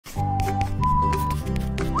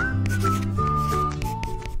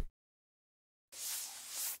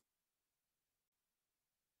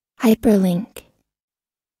Hyperlink.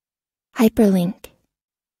 Hyperlink.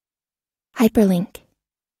 Hyperlink.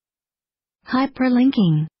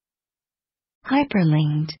 Hyperlinking.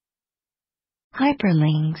 Hyperlinked.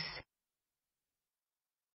 Hyperlinks.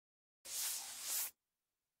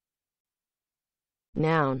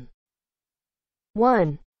 Noun.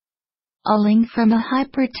 1. A link from a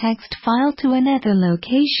hypertext file to another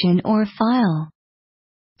location or file.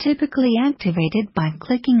 Typically activated by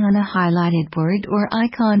clicking on a highlighted word or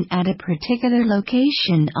icon at a particular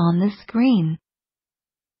location on the screen.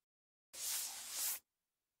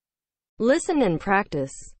 Listen and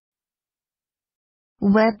practice.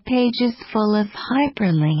 Web pages full of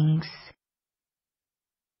hyperlinks.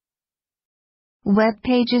 Web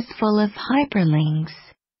pages full of hyperlinks.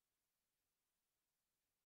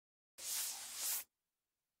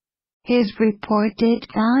 His report did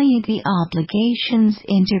value the obligations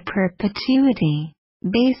into perpetuity,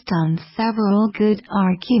 based on several good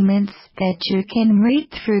arguments that you can read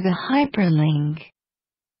through the hyperlink.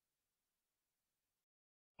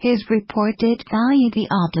 His report did value the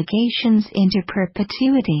obligations into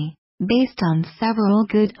perpetuity, based on several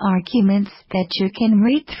good arguments that you can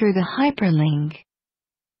read through the hyperlink.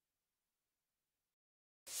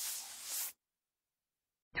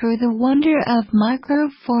 Through the wonder of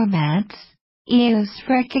microformats, EOS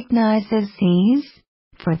recognizes these,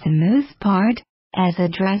 for the most part, as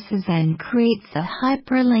addresses and creates a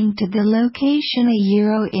hyperlink to the location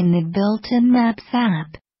in the built-in Maps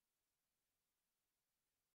app.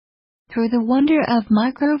 Through the wonder of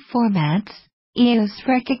microformats, EOS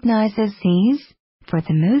recognizes these, for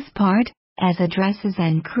the most part, as addresses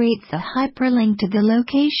and creates a hyperlink to the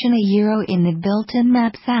location in the built-in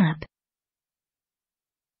Maps app.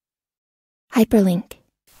 Hyperlink.